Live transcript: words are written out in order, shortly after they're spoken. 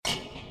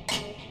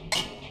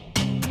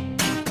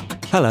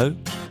Hello,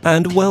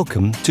 and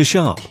welcome to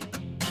Sharp,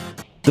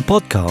 the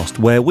podcast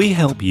where we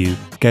help you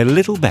get a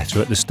little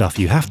better at the stuff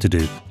you have to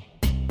do,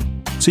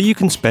 so you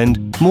can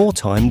spend more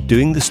time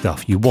doing the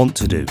stuff you want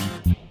to do.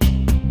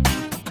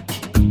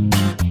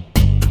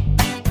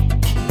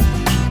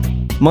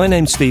 My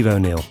name's Steve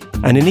O'Neill,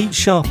 and in each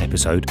Sharp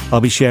episode, I'll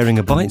be sharing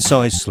a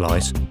bite-sized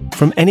slice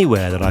from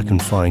anywhere that I can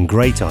find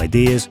great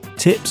ideas,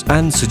 tips,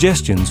 and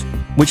suggestions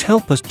which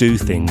help us do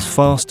things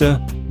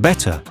faster,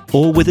 better,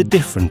 or with a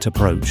different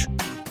approach.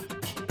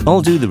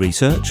 I'll do the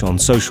research on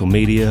social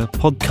media,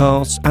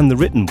 podcasts, and the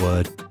written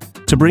word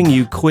to bring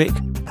you quick,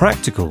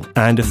 practical,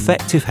 and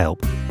effective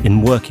help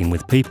in working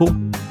with people,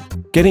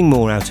 getting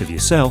more out of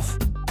yourself,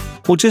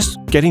 or just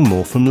getting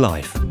more from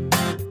life.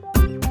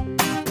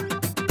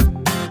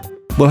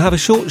 We'll have a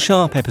short,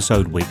 sharp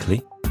episode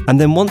weekly, and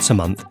then once a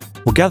month,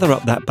 we'll gather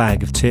up that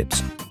bag of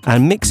tips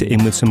and mix it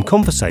in with some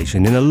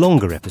conversation in a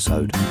longer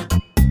episode.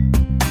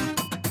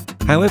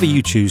 However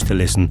you choose to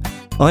listen,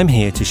 I'm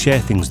here to share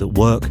things that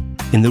work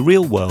in the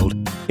real world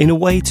in a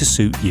way to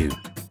suit you.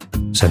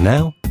 So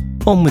now,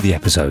 on with the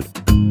episode.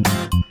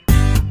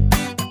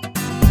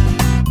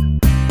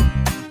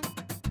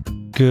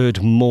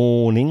 Good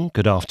morning,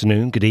 good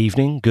afternoon, good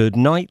evening, good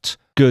night,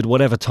 good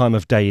whatever time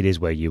of day it is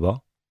where you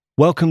are.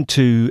 Welcome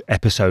to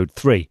episode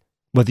 3.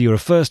 Whether you're a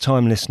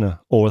first-time listener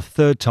or a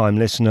third-time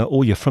listener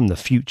or you're from the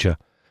future,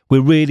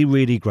 we're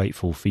really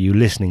grateful for you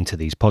listening to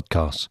these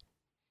podcasts.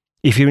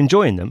 If you're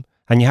enjoying them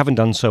and you haven't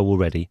done so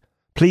already,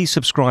 please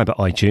subscribe at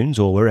iTunes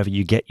or wherever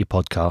you get your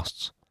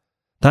podcasts.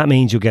 That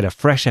means you'll get a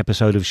fresh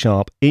episode of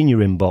Sharp in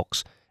your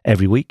inbox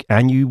every week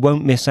and you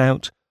won't miss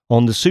out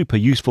on the super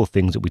useful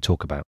things that we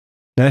talk about.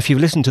 Now, if you've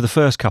listened to the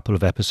first couple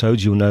of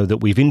episodes, you'll know that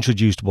we've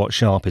introduced what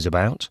Sharp is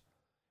about.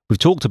 We've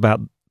talked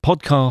about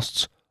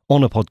podcasts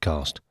on a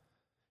podcast.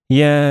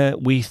 Yeah,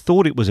 we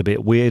thought it was a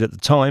bit weird at the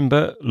time,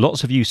 but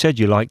lots of you said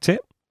you liked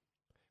it.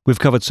 We've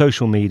covered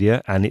social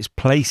media and its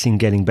place in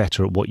getting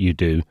better at what you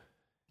do.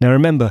 Now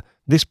remember,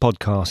 this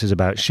podcast is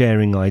about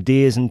sharing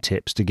ideas and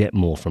tips to get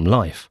more from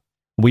life.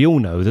 We all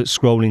know that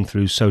scrolling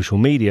through social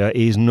media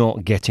is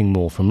not getting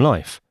more from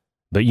life,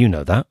 but you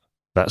know that.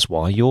 That's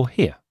why you're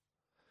here.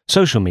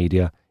 Social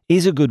media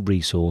is a good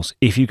resource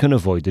if you can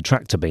avoid the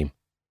tractor beam.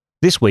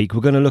 This week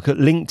we're going to look at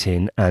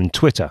LinkedIn and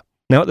Twitter.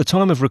 Now at the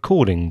time of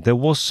recording there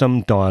was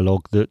some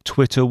dialogue that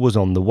Twitter was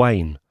on the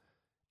wane.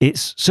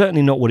 It's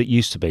certainly not what it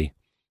used to be,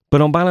 but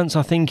on balance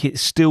I think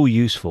it's still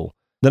useful.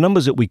 The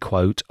numbers that we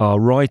quote are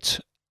right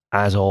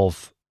as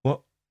of,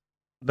 what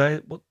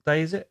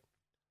day is it?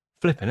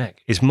 Flippin'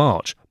 heck. It's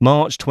March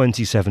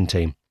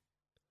 2017.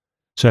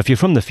 So if you're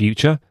from the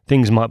future,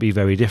 things might be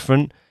very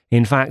different.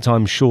 In fact,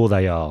 I'm sure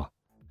they are.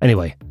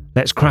 Anyway,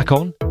 let's crack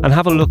on and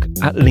have a look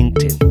at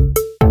LinkedIn.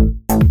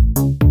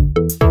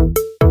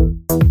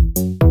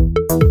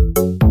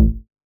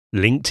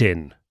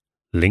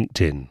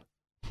 LinkedIn.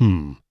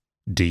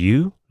 Do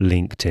you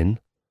LinkedIn?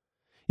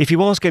 If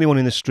you ask anyone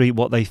in the street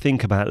what they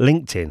think about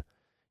LinkedIn,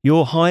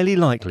 you're highly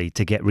likely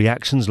to get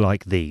reactions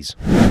like these.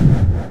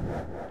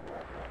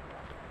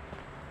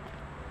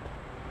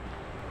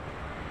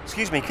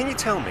 Excuse me, can you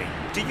tell me,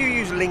 do you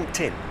use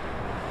LinkedIn?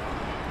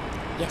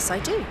 Yes, I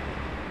do.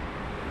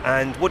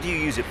 And what do you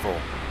use it for?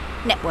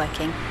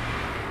 Networking.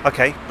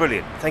 Okay,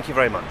 brilliant. Thank you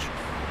very much.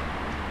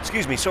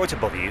 Excuse me, sorry to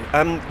bother you.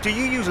 Do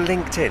you use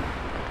LinkedIn?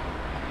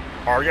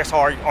 Oh, yes,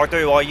 I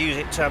do. I use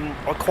it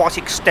quite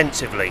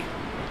extensively.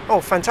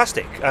 Oh,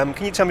 fantastic.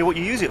 Can you tell me what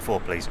you use it for,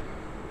 please?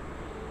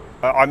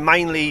 I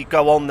mainly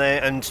go on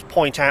there and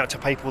point out to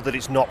people that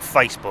it's not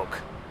Facebook.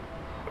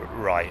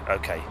 Right,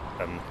 okay.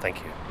 Thank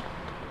you.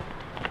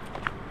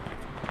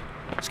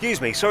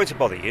 Excuse me, sorry to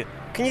bother you.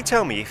 Can you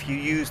tell me if you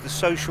use the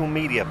social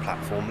media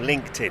platform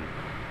LinkedIn?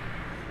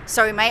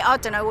 Sorry, mate, I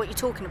don't know what you're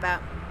talking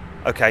about.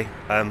 Okay,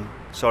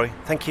 sorry,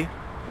 thank you.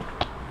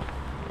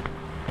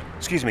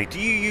 Excuse me, do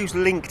you use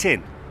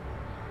LinkedIn?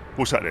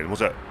 What's that then?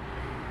 What's that?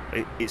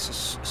 It's a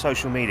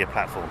social media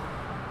platform.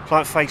 It's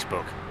like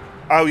Facebook.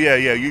 Oh, yeah,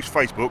 use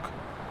Facebook.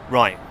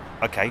 Right,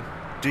 okay.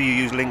 Do you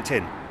use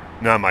LinkedIn?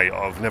 No, mate,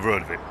 I've never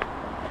heard of it.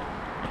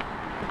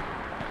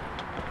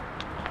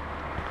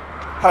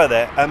 Hello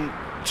there.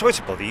 Sorry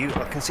to bother you.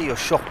 I can see you're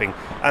shopping.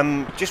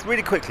 Just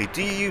really quickly,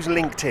 do you use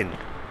LinkedIn?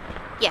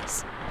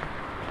 Yes.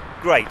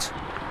 Great.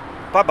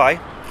 Bye-bye.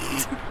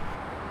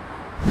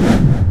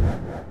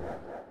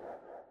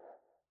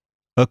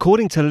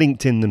 According to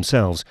LinkedIn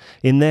themselves,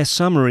 in their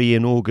summary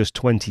in August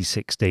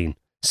 2016,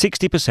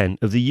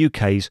 60% of the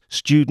UK's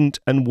student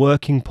and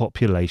working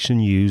population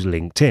use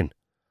LinkedIn.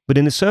 But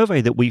in a survey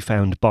that we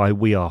found by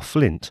We Are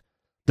Flint,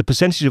 the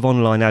percentage of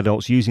online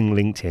adults using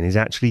LinkedIn is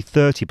actually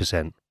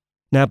 30%.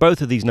 Now,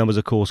 both of these numbers,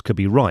 of course, could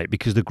be right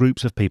because the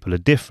groups of people are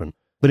different.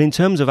 But in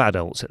terms of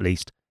adults, at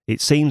least, it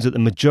seems that the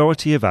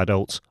majority of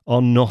adults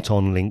are not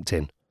on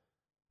LinkedIn.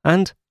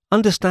 And,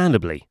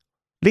 understandably,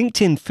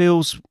 LinkedIn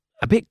feels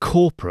a bit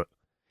corporate.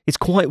 It's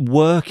quite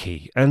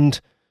worky and,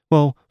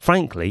 well,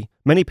 frankly,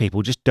 many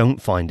people just don't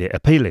find it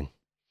appealing.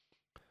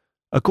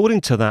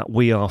 According to that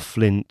We Are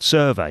Flint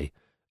survey,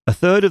 a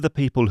third of the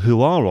people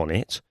who are on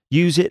it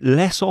use it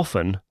less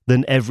often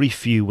than every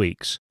few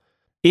weeks.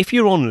 If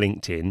you're on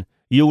LinkedIn,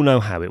 you'll know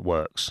how it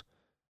works.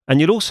 And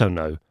you'll also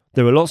know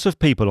there are lots of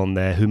people on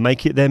there who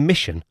make it their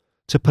mission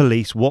to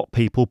police what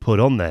people put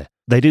on there.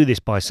 They do this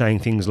by saying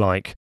things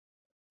like,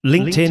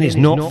 LinkedIn is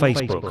not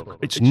Facebook,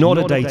 it's not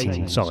a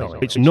dating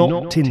site, it's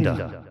not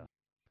Tinder.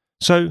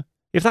 So,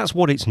 if that's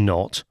what it's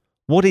not,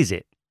 what is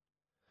it?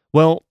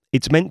 Well,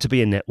 it's meant to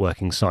be a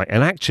networking site,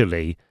 and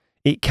actually,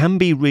 it can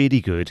be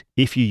really good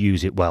if you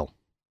use it well.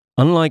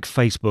 Unlike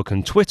Facebook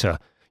and Twitter,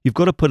 you've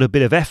got to put a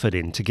bit of effort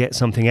in to get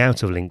something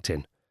out of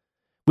LinkedIn.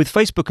 With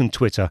Facebook and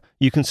Twitter,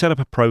 you can set up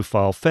a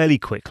profile fairly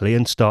quickly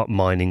and start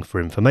mining for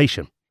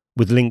information.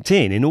 With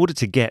LinkedIn, in order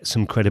to get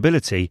some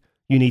credibility,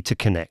 you need to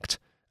connect.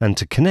 And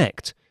to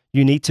connect,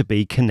 you need to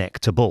be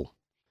connectable.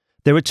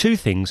 There are two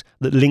things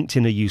that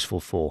LinkedIn are useful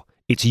for.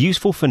 It's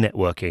useful for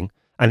networking,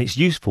 and it's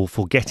useful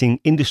for getting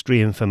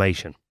industry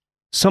information.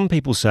 Some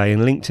people say,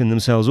 and LinkedIn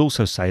themselves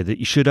also say, that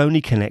you should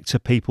only connect to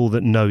people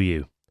that know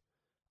you.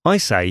 I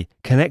say,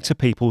 connect to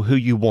people who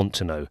you want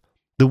to know.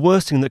 The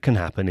worst thing that can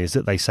happen is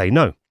that they say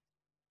no.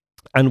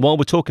 And while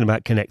we're talking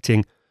about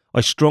connecting, I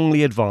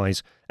strongly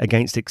advise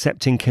against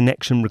accepting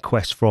connection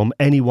requests from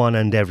anyone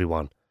and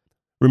everyone.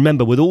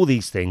 Remember, with all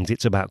these things,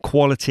 it's about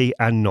quality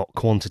and not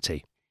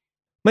quantity.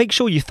 Make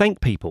sure you thank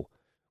people.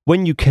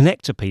 When you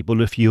connect to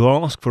people, if you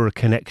ask for a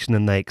connection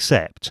and they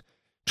accept,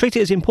 treat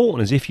it as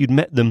important as if you'd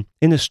met them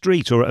in a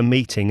street or at a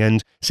meeting,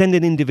 and send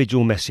an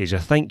individual message, a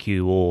thank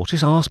you, or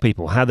just ask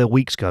people how their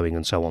week's going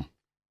and so on.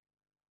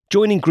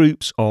 Joining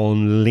groups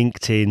on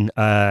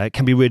LinkedIn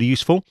can be really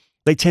useful.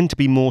 They tend to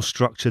be more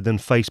structured than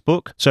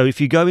Facebook. So if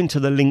you go into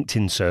the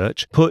LinkedIn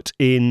search, put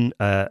in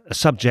a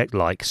subject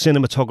like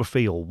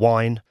cinematography or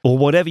wine or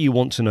whatever you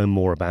want to know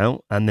more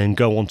about, and then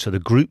go on to the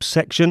groups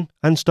section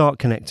and start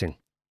connecting.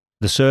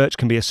 The search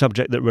can be a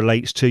subject that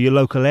relates to your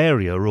local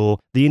area or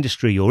the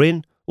industry you're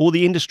in or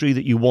the industry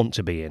that you want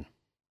to be in.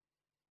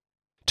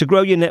 To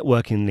grow your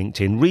network in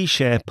LinkedIn,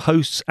 reshare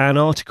posts and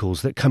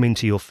articles that come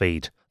into your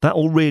feed. That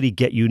will really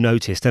get you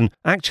noticed, and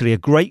actually a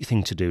great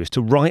thing to do is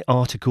to write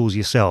articles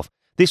yourself.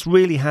 This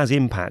really has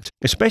impact,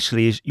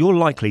 especially as you're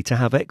likely to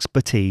have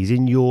expertise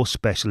in your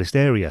specialist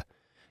area.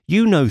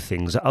 You know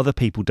things that other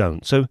people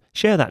don't, so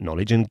share that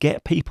knowledge and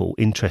get people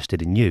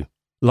interested in you.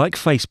 Like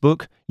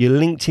Facebook, your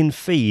LinkedIn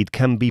feed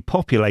can be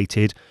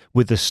populated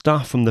with the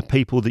stuff from the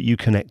people that you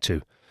connect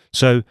to.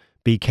 So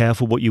be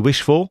careful what you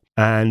wish for,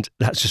 and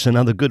that's just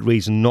another good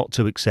reason not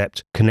to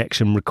accept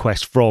connection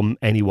requests from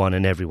anyone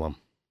and everyone.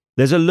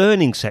 There's a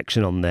learning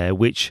section on there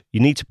which you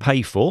need to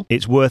pay for.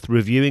 It's worth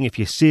reviewing if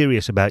you're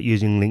serious about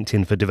using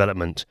LinkedIn for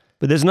development.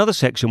 But there's another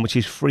section which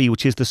is free,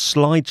 which is the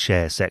slide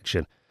share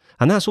section.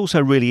 And that's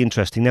also really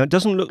interesting. Now, it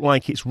doesn't look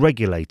like it's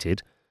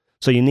regulated,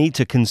 so you need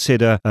to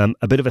consider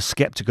a bit of a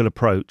skeptical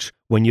approach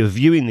when you're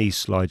viewing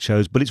these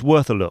slideshows, but it's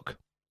worth a look.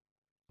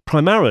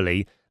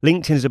 Primarily,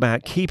 LinkedIn is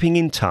about keeping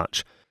in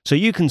touch so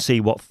you can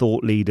see what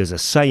thought leaders are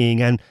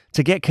saying and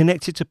to get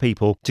connected to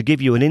people to give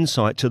you an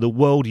insight to the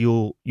world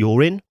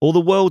you're in or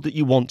the world that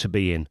you want to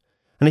be in.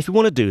 And if you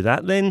want to do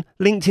that, then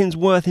LinkedIn's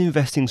worth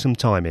investing some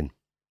time in.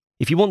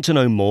 If you want to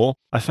know more,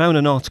 I found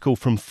an article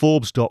from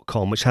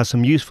Forbes.com which has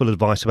some useful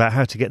advice about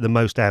how to get the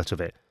most out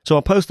of it. So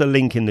I'll post a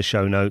link in the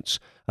show notes,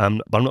 but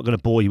I'm not going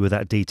to bore you with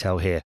that detail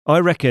here. I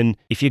reckon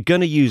if you're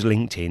going to use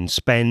LinkedIn,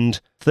 spend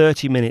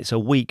 30 minutes a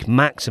week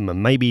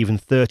maximum, maybe even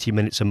 30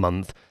 minutes a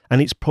month,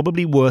 and it's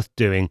probably worth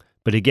doing.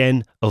 But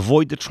again,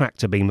 avoid the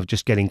tractor beam of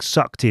just getting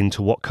sucked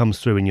into what comes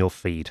through in your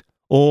feed.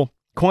 Or,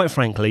 quite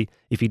frankly,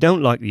 if you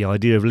don't like the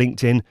idea of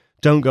LinkedIn,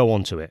 don't go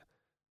onto it.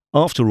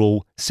 After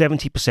all,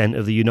 70%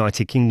 of the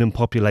United Kingdom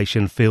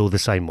population feel the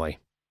same way.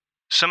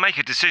 So make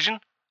a decision,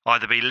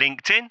 either be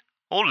linked in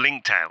or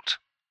linked out.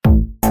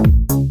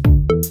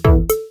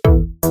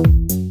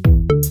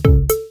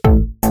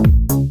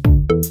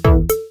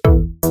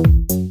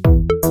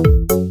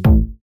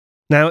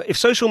 Now, if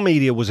social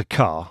media was a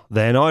car,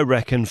 then I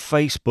reckon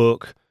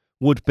Facebook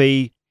would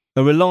be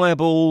a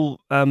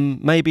reliable,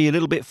 maybe a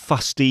little bit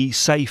fusty,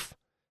 safe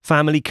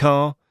family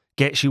car,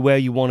 gets you where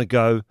you want to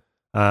go.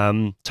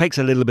 Takes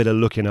a little bit of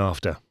looking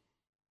after.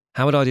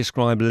 How would I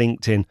describe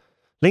LinkedIn?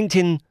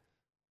 LinkedIn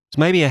is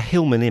maybe a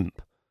Hillman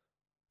imp.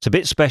 It's a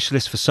bit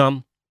specialist for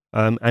some,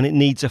 and it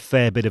needs a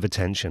fair bit of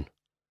attention.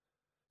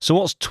 So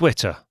what's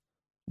Twitter?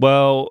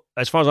 Well,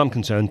 as far as I'm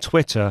concerned,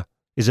 Twitter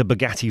is a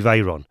Bugatti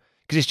Veyron,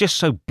 because it's just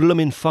so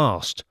blooming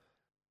fast.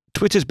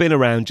 Twitter's been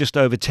around just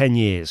over 10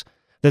 years.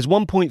 There's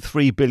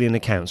 1.3 billion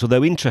accounts,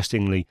 although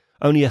interestingly,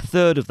 only a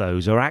third of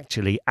those are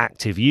actually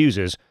active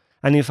users.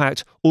 And in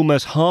fact,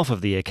 almost half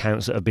of the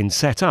accounts that have been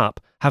set up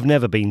have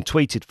never been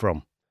tweeted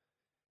from.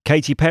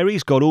 Katy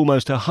Perry's got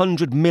almost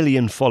 100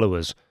 million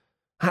followers.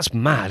 That's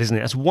mad, isn't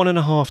it? That's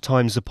 1.5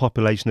 times the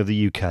population of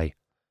the UK.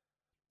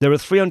 There are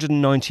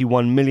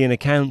 391 million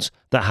accounts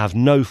that have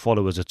no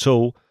followers at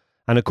all,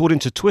 and according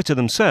to Twitter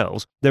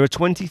themselves, there are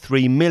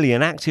 23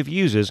 million active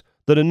users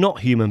that are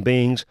not human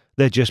beings,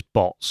 they're just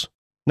bots.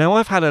 Now,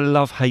 I've had a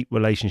love-hate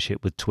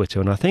relationship with Twitter,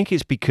 and I think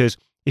it's because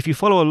if you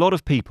follow a lot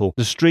of people,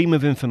 the stream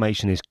of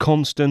information is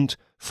constant,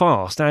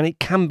 fast, and it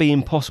can be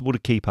impossible to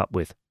keep up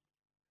with.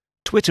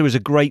 Twitter is a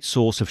great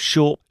source of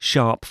short,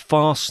 sharp,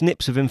 fast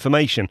snips of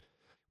information,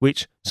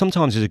 which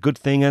sometimes is a good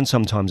thing and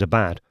sometimes a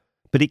bad.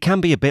 But it can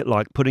be a bit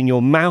like putting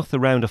your mouth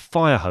around a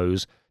fire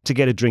hose to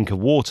get a drink of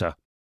water.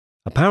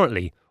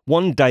 Apparently,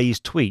 one day's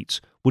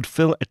tweets would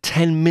fill a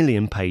 10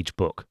 million page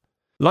book.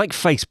 Like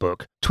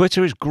Facebook,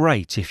 Twitter is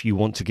great if you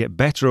want to get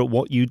better at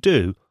what you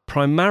do,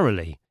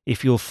 primarily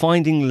if you're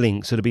finding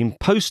links that have been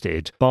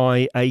posted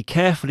by a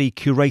carefully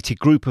curated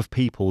group of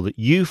people that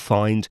you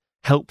find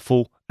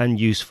helpful and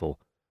useful.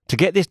 To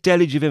get this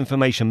deluge of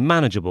information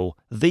manageable,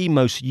 the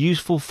most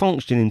useful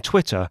function in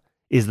Twitter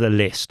is the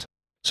list.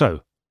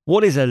 So,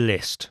 what is a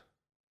list?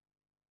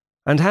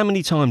 And how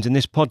many times in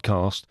this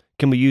podcast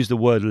can we use the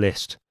word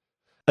list?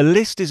 A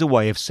list is a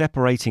way of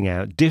separating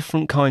out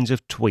different kinds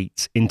of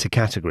tweets into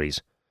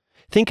categories.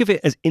 Think of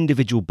it as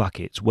individual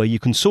buckets where you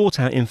can sort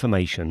out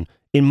information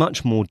in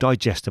much more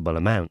digestible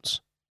amounts.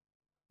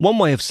 One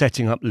way of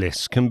setting up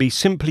lists can be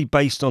simply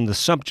based on the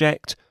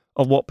subject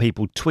of what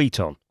people tweet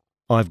on.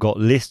 I've got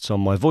lists on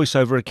my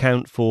VoiceOver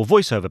account for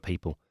VoiceOver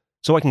people,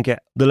 so I can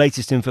get the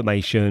latest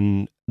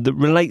information that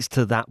relates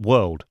to that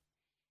world.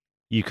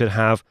 You could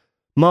have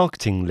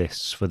marketing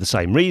lists for the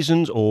same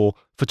reasons, or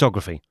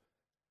photography.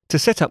 To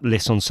set up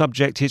lists on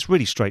subject, it's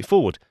really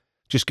straightforward.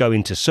 Just go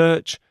into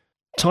search,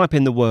 type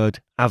in the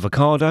word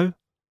avocado,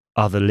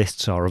 other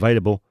lists are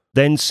available,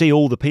 then see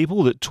all the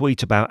people that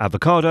tweet about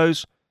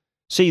avocados,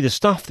 see the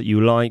stuff that you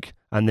like,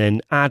 and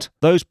then add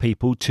those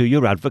people to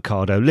your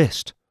avocado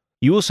list.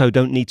 You also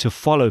don't need to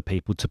follow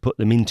people to put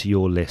them into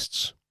your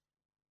lists.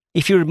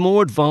 If you're a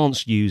more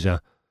advanced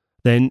user,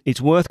 then it's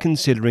worth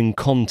considering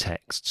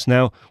contexts.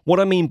 Now, what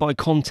I mean by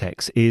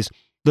context is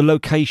the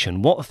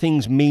location, what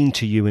things mean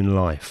to you in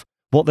life,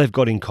 what they've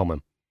got in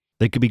common.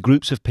 They could be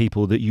groups of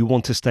people that you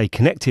want to stay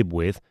connected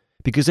with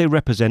because they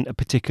represent a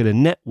particular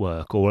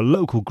network or a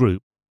local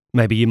group.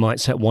 Maybe you might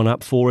set one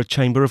up for a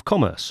chamber of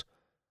commerce.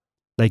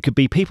 They could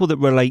be people that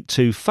relate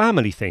to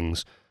family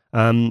things.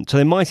 So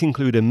they might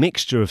include a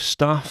mixture of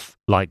stuff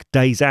like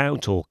days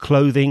out or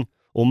clothing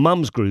or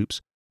mums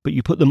groups, but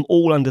you put them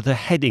all under the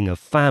heading of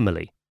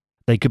family.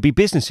 They could be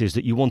businesses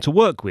that you want to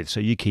work with, so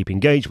you keep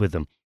engaged with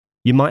them.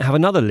 You might have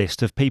another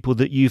list of people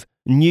that you've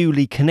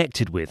newly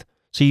connected with,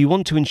 so you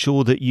want to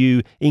ensure that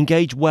you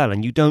engage well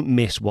and you don't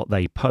miss what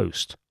they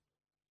post.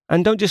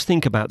 And don't just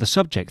think about the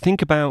subject,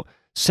 think about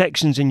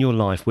sections in your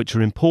life which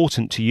are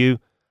important to you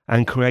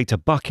and create a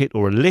bucket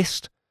or a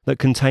list that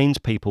contains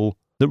people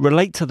that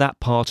relate to that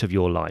part of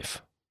your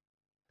life.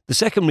 The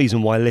second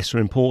reason why lists are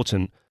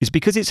important is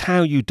because it's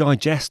how you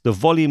digest the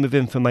volume of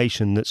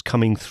information that's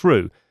coming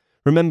through.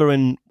 Remember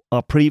in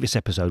our previous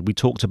episode, we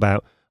talked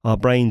about our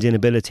brain's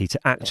inability to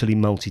actually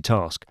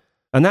multitask.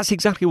 And that's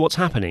exactly what's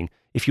happening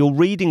if you're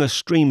reading a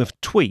stream of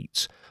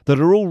tweets that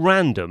are all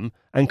random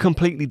and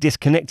completely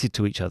disconnected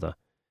to each other.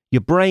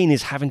 Your brain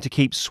is having to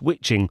keep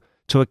switching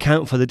to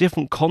account for the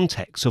different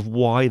contexts of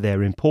why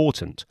they're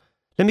important.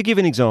 Let me give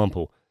an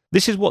example.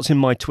 This is what's in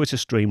my Twitter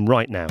stream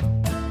right now.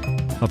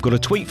 I've got a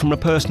tweet from a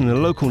person in a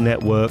local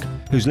network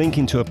who's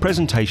linking to a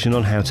presentation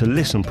on how to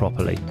listen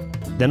properly.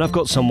 Then I've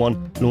got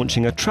someone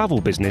launching a travel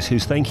business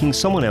who's thanking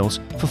someone else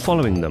for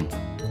following them.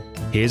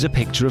 Here's a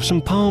picture of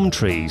some palm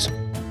trees.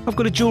 I've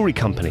got a jewellery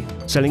company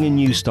selling a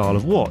new style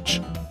of watch.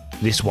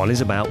 This one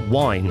is about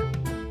wine.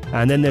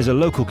 And then there's a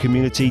local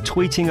community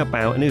tweeting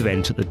about an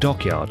event at the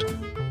dockyard.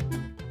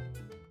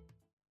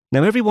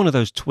 Now, every one of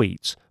those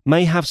tweets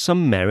may have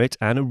some merit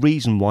and a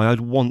reason why I'd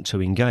want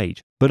to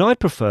engage, but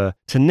I'd prefer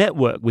to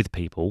network with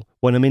people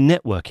when I'm in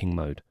networking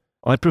mode.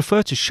 I'd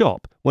prefer to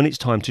shop when it's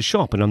time to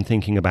shop and I'm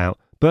thinking about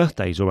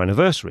birthdays or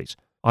anniversaries.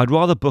 I'd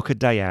rather book a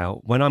day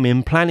out when I'm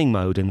in planning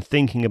mode and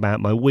thinking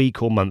about my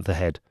week or month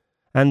ahead,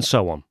 and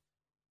so on.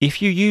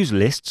 If you use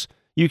lists,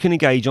 you can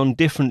engage on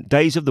different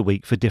days of the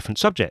week for different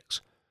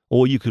subjects,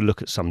 or you could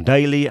look at some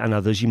daily and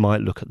others you might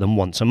look at them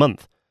once a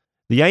month.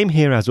 The aim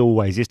here, as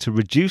always, is to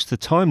reduce the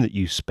time that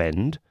you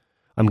spend.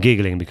 I'm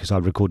giggling because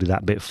I've recorded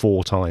that bit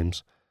 4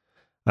 times.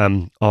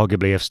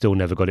 Arguably, I've still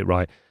never got it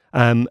right.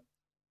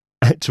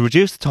 To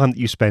reduce the time that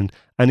you spend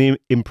and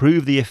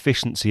improve the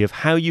efficiency of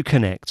how you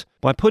connect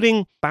by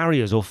putting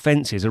barriers or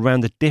fences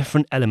around the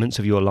different elements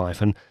of your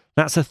life. And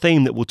that's a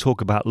theme that we'll talk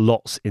about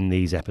lots in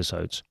these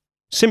episodes.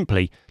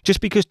 Simply,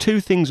 just because 2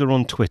 things are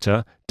on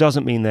Twitter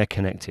doesn't mean they're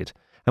connected.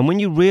 And when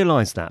you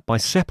realise that by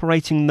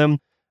separating them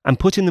and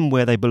putting them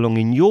where they belong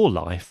in your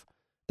life,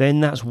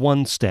 then that's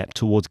one step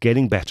towards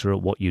getting better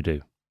at what you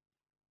do.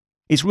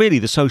 It's really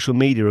the social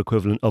media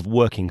equivalent of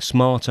working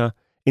smarter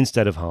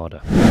instead of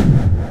harder.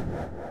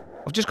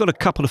 I've just got a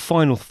couple of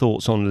final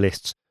thoughts on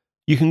lists.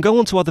 You can go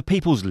onto other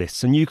people's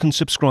lists and you can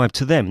subscribe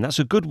to them. That's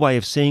a good way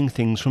of seeing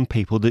things from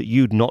people that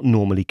you'd not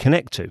normally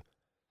connect to.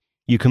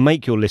 You can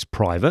make your list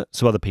private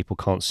so other people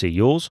can't see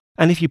yours.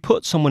 And if you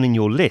put someone in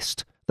your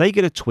list, they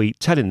get a tweet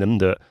telling them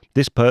that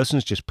this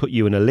person's just put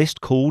you in a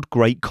list called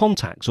Great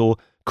Contacts or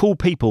Cool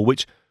People,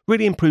 which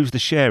really improves the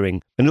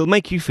sharing and it'll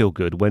make you feel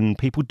good when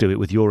people do it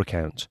with your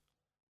account.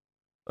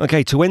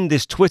 Okay, to end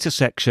this Twitter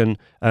section,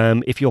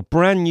 if you're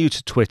brand new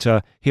to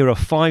Twitter, here are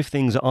 5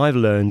 things that I've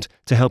learned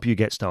to help you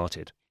get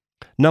started.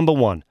 Number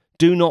 1,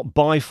 do not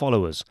buy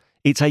followers.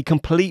 It's a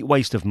complete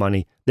waste of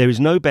money. There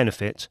is no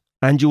benefit.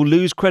 And you'll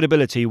lose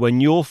credibility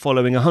when you're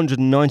following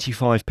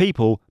 195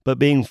 people, but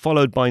being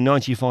followed by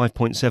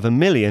 95.7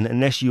 million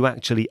unless you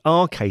actually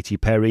are Katy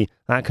Perry.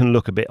 That can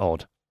look a bit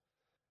odd.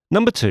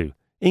 Number 2,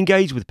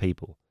 engage with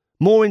people.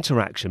 More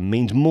interaction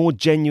means more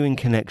genuine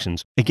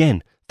connections.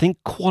 Again, think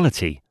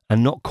quality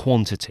and not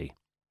quantity.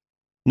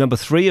 Number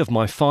 3 of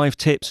my 5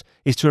 tips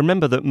is to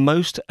remember that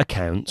most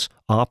accounts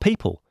are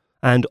people.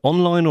 And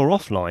online or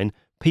offline,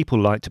 people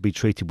like to be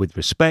treated with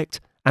respect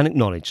and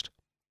acknowledged.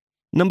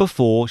 Number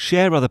 4,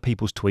 share other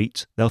people's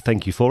tweets. They'll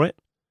thank you for it.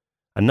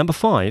 And number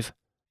 5,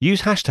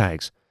 use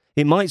hashtags.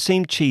 It might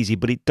seem cheesy,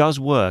 but it does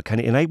work,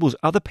 and it enables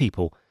other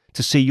people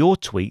to see your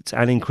tweets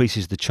and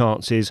increases the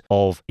chances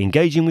of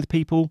engaging with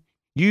people,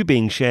 you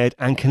being shared,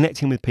 and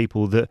connecting with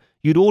people that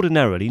you'd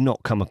ordinarily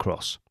not come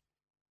across.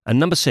 And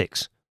number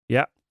 6,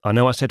 yeah, I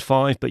know I said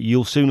 5, but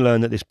you'll soon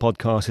learn that this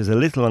podcast is a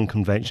little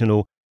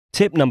unconventional.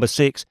 Tip number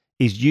 6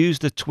 is use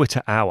the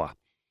Twitter hour.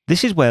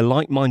 This is where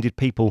like-minded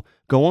people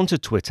go onto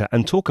Twitter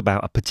and talk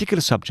about a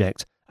particular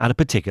subject at a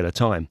particular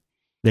time.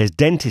 There's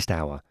dentist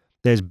hour,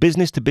 there's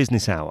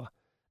business-to-business hour,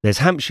 there's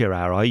Hampshire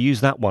hour. I use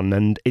that one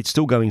and it's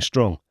still going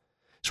strong.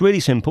 It's really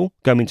simple.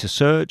 Go into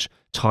search,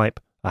 type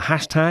a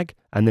hashtag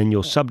and then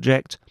your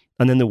subject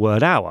and then the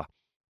word hour.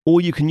 Or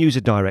you can use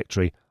a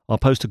directory. I'll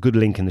post a good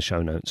link in the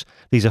show notes.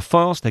 These are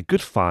fast, they're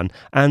good fun,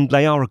 and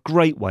they are a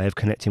great way of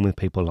connecting with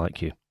people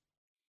like you.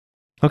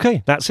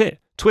 Okay, that's it.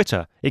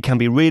 Twitter. It can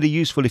be really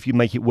useful if you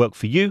make it work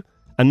for you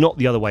and not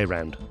the other way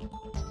around.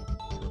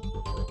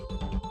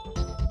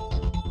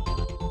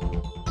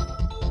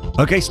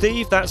 Okay,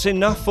 Steve, that's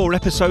enough for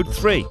episode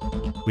 3.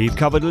 We've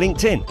covered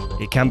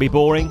LinkedIn. It can be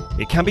boring.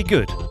 It can be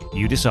good.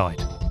 You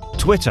decide.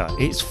 Twitter.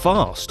 It's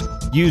fast.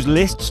 Use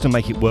lists to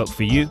make it work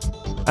for you.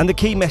 And the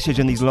key message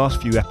in these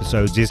last few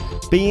episodes is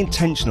be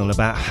intentional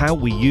about how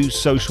we use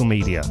social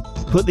media.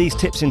 Put these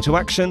tips into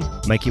action,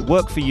 make it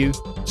work for you,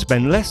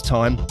 spend less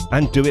time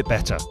and do it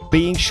better.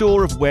 Being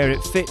sure of where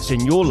it fits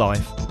in your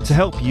life to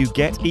help you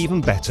get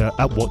even better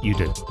at what you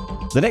do.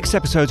 The next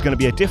episode is going to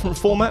be a different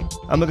format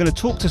and we're going to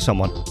talk to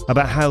someone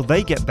about how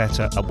they get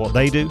better at what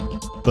they do.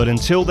 But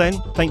until then,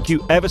 thank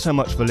you ever so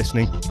much for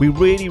listening. We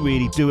really,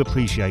 really do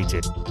appreciate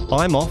it.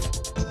 I'm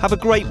off. Have a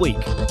great week.